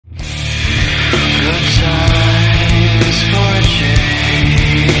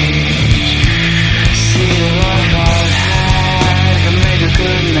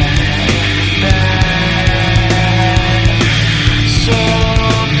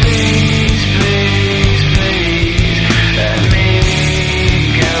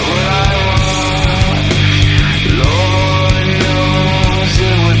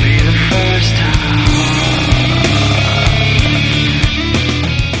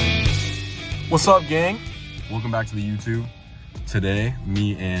What's up, gang? Welcome back to the YouTube. Today,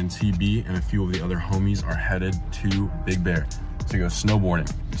 me and TB and a few of the other homies are headed to Big Bear to go snowboarding.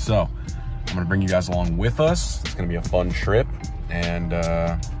 So, I'm gonna bring you guys along with us. It's gonna be a fun trip. And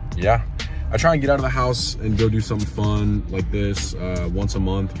yeah, I try and get out of the house and go do something fun like this once a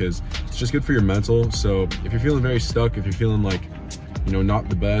month because it's just good for your mental. So if you're feeling very stuck, if you're feeling like, you know, not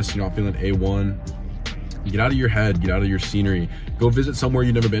the best, you're not feeling A1, get out of your head, get out of your scenery, go visit somewhere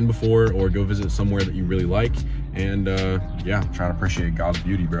you've never been before, or go visit somewhere that you really like. And yeah, try to appreciate God's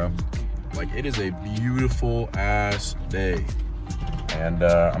beauty, bro. Like, it is a beautiful ass day. And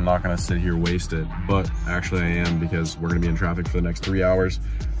I'm not gonna sit here waste it, but actually I am, because we're gonna be in traffic for the next 3 hours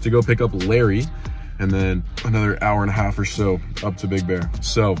to go pick up Larry, and then another hour and a half or so up to Big Bear.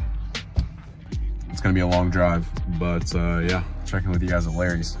 So it's gonna be a long drive, but yeah, checking with you guys at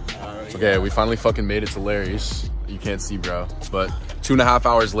Larry's. Okay, we finally fucking made it to Larry's. You can't see, bro, but 2.5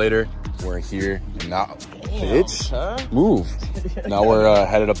 hours later, we're here. And now, bitch, move. Now we're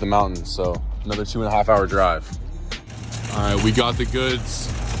headed up the mountain, so another 2.5 hour drive. All right, we got the goods.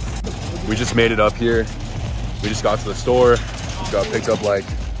 We just made it up here. We just got to the store. We got picked up like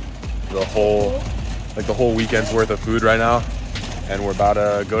the whole weekend's worth of food right now. And we're about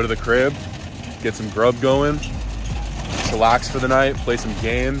to go to the crib, get some grub going, chillax for the night, play some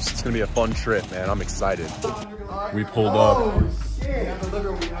games. It's gonna be a fun trip, man. I'm excited. We pulled up. Oh, shit. We have the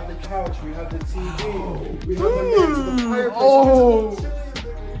living room, we have the couch, we have the TV, we have the fireplace. Oh!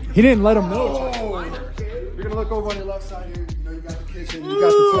 He didn't let him know. Oh. You're gonna look over on your left side here. You know, you got the kitchen, you got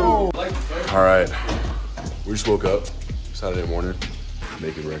the TV. All right, we just woke up Saturday morning,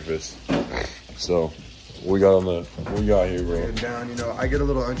 making breakfast. So, what we got here, bro? Getting down, you know, I get a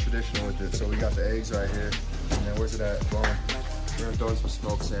little untraditional with it. So we got the eggs right here. And then where's it at? Boom. We're gonna throw in some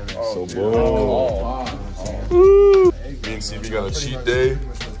smoked salmon. Oh, so boom. Me and CB got a cheat day.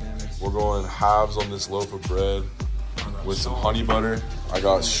 We're going halves on this loaf of bread with some honey butter. I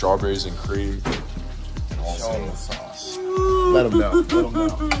got strawberries and cream. And also sauce. Let him know. Let him know.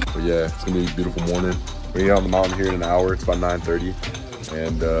 But yeah, it's gonna be a beautiful morning. We're gonna get on the mountain here in an hour. It's about 9:30.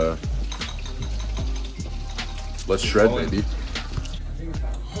 And let's shred, baby.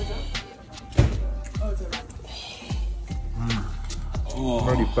 I'm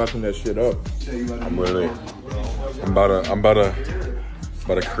already fucking that shit up. I'm about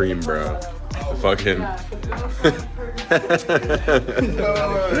to cream, bro. The fucking.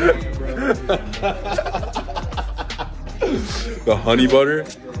 The honey butter.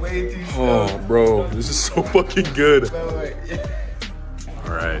 Oh, bro, this is so fucking good.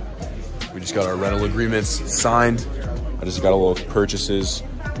 All right, we just got our rental agreements signed. I just got a little purchases.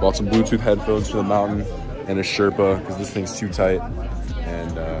 Bought some Bluetooth headphones for the mountain and a Sherpa because this thing's too tight.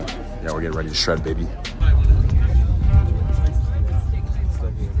 And yeah, we're getting ready to shred, baby.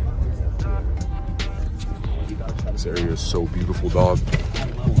 This area is so beautiful, dog.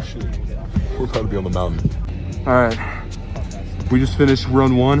 Oh shit. We're about to be on the mountain. All right, we just finished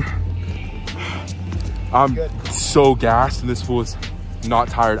run 1. I'm so gassed, and this fool is not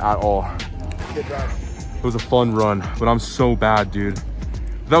tired at all. It was a fun run, but I'm so bad, dude.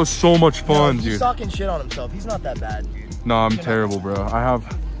 That was so much fun, dude. He's talking shit on himself. He's not that bad, dude. No, I'm terrible, bro. I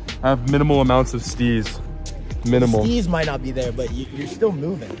have minimal amounts of steez. Minimal. Steez might not be there, but you're still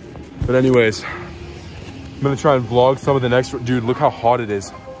moving. But anyways, I'm gonna try and vlog some of the next. Dude, look how hot it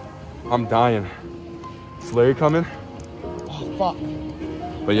is. I'm dying. Is Larry coming? Oh, fuck.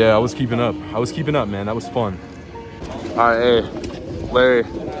 But yeah, I was keeping up. Man. That was fun. All right, hey, Larry,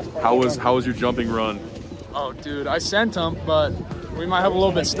 how was your jumping run? Oh, dude, I sent him, but we might have a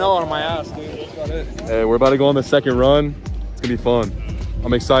little bit of snow on my ass, dude. That's about it. Hey, we're about to go on the second run. It's gonna be fun.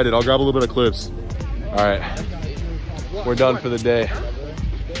 I'm excited. I'll grab a little bit of clips. All right, we're done for the day.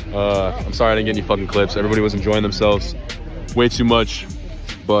 I'm sorry I didn't get any fucking clips. Everybody was enjoying themselves way too much.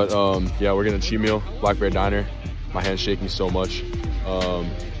 But yeah, we're getting a cheat meal, Black Bear Diner. My hand's shaking so much.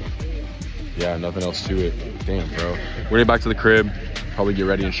 Yeah, nothing else to it. Damn, bro. We're getting back to the crib, probably get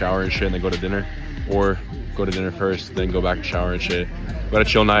ready and shower and shit, and then go to dinner. Or go to dinner first, then go back and shower and shit. We got a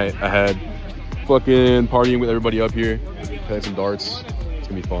chill night ahead. Fucking partying with everybody up here, playing some darts. It's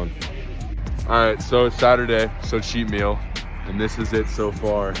gonna be fun. All right, so it's Saturday, so cheat meal. And this is it so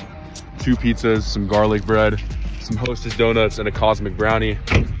far. 2 pizzas, some garlic bread, some Hostess donuts, and a cosmic brownie.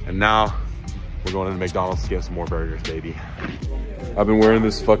 And now we're going to McDonald's to get some more burgers, baby. I've been wearing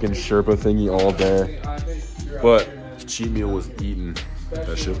this fucking Sherpa thingy all day, but cheat meal was eaten.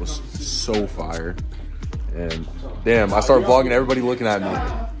 That shit was so fire. And damn, I started vlogging, everybody looking at me.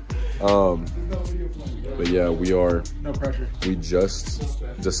 But yeah, we just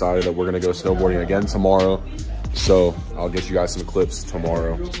decided that we're gonna go snowboarding again tomorrow. So I'll get you guys some clips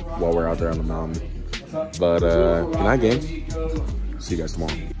tomorrow while we're out there on the mountain. But good night, gang. See you guys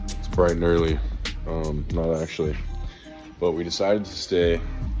tomorrow. It's bright and early. Not actually, but we decided to stay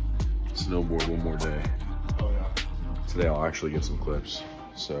snowboard one more day. Today I'll actually get some clips,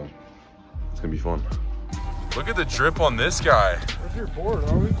 so it's gonna be fun. Look at the drip on this guy. Where's your board,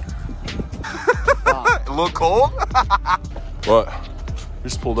 are we? A little cold? What? We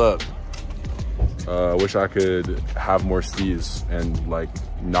just pulled up. I wish I could have more skis and like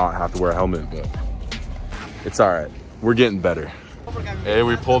not have to wear a helmet, but it's all right. We're getting better. Hey,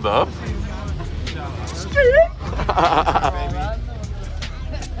 we pulled up.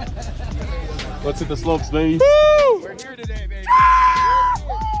 Let's hit the slopes, baby. Woo! We're here today, baby.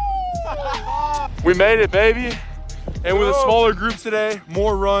 We made it, baby. And with a smaller group today,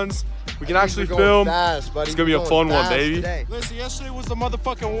 more runs. We can actually film. Fast, buddy. It's gonna be a fun one, baby. Today. Listen, yesterday was the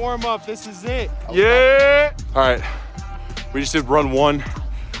motherfucking warm-up. This is it. Yeah. All right. We just did run 1.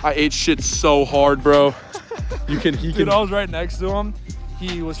 I ate shit so hard, bro. Dude, I was right next to him.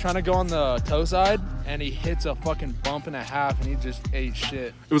 He was trying to go on the toe side, and he hits a fucking bump and a half, and he just ate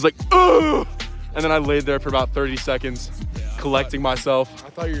shit. It was like, ugh! And then I laid there for about 30 seconds, collecting myself. I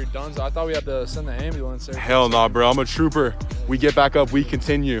thought you were done. So I thought we had to send the ambulance there. Hell nah, bro. I'm a trooper. We get back up, we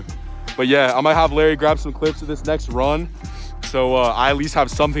continue. But yeah, I might have Larry grab some clips of this next run, so I at least have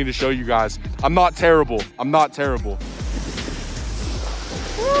something to show you guys. I'm not terrible. I'm not terrible.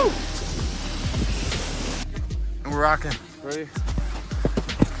 Woo! We're rocking. Ready?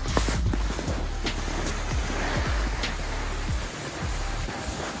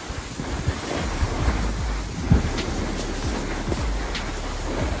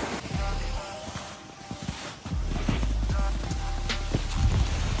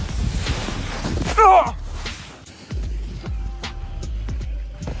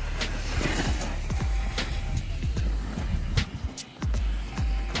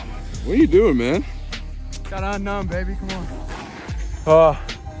 What are you doing, man? Got unknown, baby. Come on.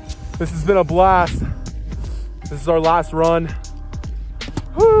 This has been a blast. This is our last run.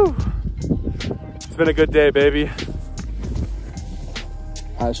 Woo! It's been a good day, baby.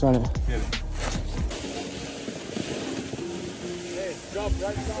 All right, trying to. Hit it. Hey, jump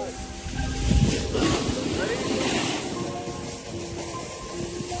right side.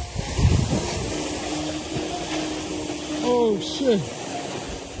 Oh, shit.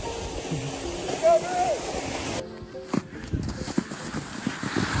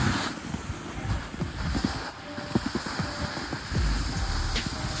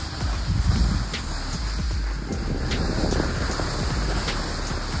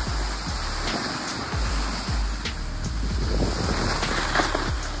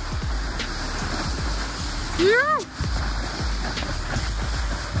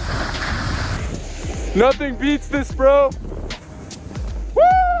 Nothing beats this, bro.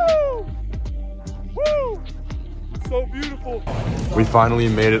 Woo! Woo! So beautiful. We finally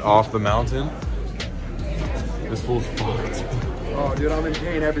made it off the mountain. This fool's fucked. Oh, dude, I'm in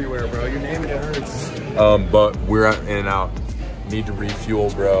pain everywhere, bro. Your name, it hurts. But we're in and out. Need to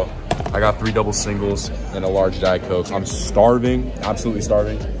refuel, bro. I got 3 double singles and a large Diet Coke. I'm starving, absolutely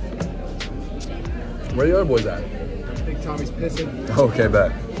starving. Where are the other boys at? I think Tommy's pissing. Okay,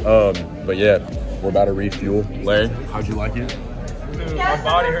 bet. But yeah, we're about to refuel. Larry, how'd you like it? Dude, my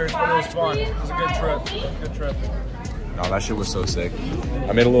body hurts, but it was fun. It was a good trip. Good trip. No, that shit was so sick.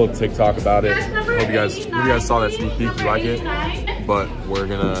 I made a little TikTok about it. Hope you guys saw that sneak peek. You like it? But we're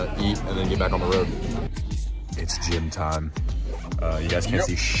gonna eat and then get back on the road. It's gym time. You guys can't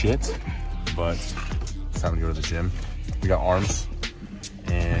see shit, but it's time to go to the gym. We got arms,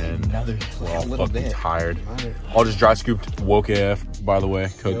 and we're all fucking tired. I'll just dry scooped woke AF, by the way.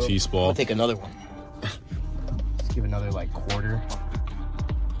 Code TSPAUL. I'll take another one. Let's give another like quarter.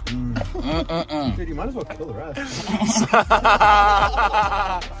 Dude, you might as well kill the rest.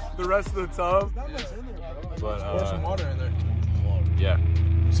 The rest of the tub. Not much in there, bro. But Pour some water in there. yeah,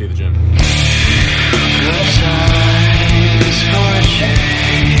 see you at the gym.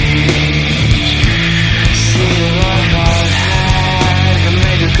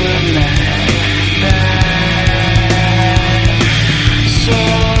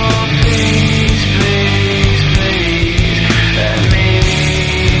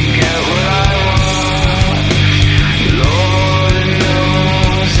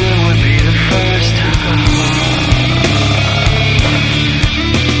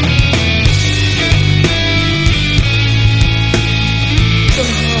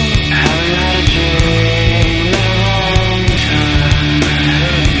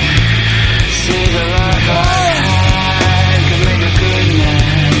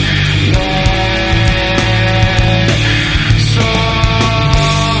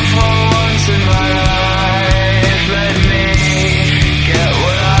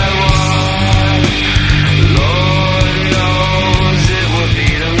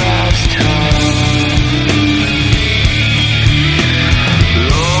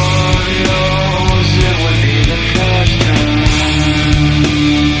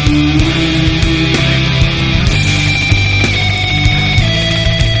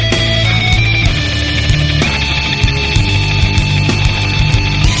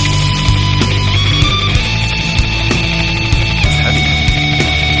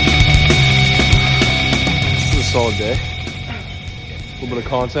 solid day. A little bit of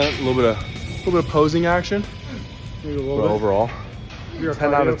content, a little bit of posing action. But overall,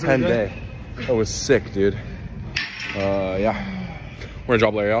 10 out of 10 day. That was sick, dude. Yeah, we're gonna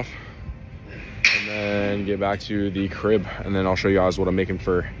drop Larry off and then get back to the crib, and then I'll show you guys what I'm making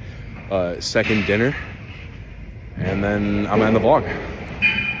for second dinner, and then I'm in the vlog.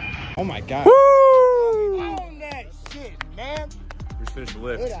 Oh my god. Woo! Own that shit, man. We just finished the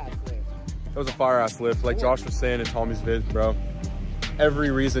lift. Good ass lift. That was a fire ass lift, like Josh was saying in Tommy's vid, bro.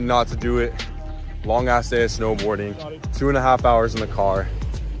 Every reason not to do it. Long ass day of snowboarding, 2.5 hours in the car,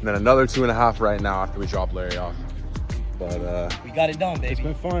 and then another 2.5 right now after we drop Larry off. But we got it done, baby. It's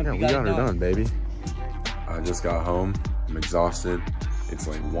been fun. yeah, we got her done, baby. I just got home. I'm exhausted. It's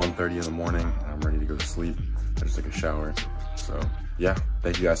like 1:30 in the morning, and I'm ready to go to sleep. I just took a shower. So yeah,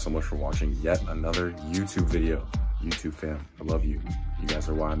 thank you guys so much for watching yet another YouTube video. YouTube fam, I love you. You guys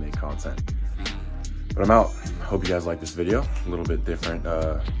are why I make content. But I'm out. Hope you guys like this video. A little bit different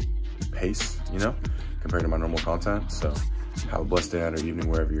pace, you know, compared to my normal content. So have a blessed day or evening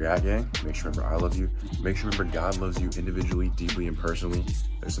wherever you're at, gang. Make sure remember I love you. Make sure remember God loves you individually, deeply, and personally.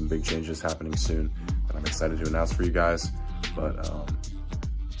 There's some big changes happening soon that I'm excited to announce for you guys. But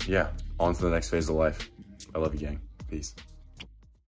yeah, on to the next phase of life. I love you, gang. Peace.